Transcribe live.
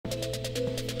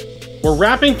We're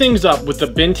wrapping things up with the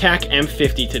Bintac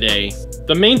M50 today.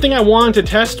 The main thing I wanted to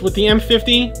test with the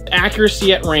M50,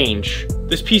 accuracy at range.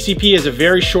 This PCP is a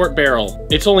very short barrel.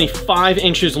 It's only 5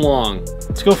 inches long.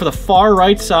 Let's go for the far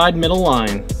right side middle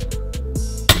line.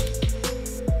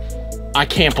 I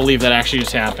can't believe that actually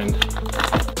just happened.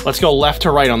 Let's go left to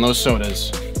right on those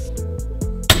sodas.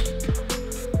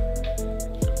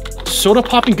 Soda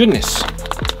popping goodness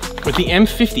with the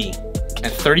M50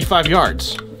 at 35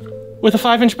 yards with a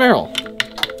 5-inch barrel.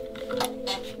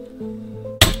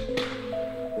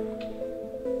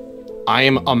 I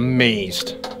am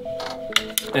amazed.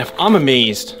 And if I'm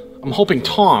amazed, I'm hoping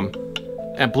Tom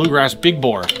at Bluegrass Big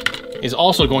Bore is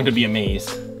also going to be amazed.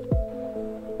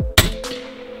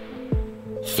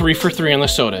 3 for 3 on the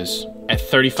sodas at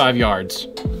 35 yards.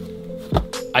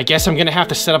 I guess I'm gonna have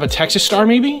to set up a Texas Star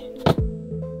maybe?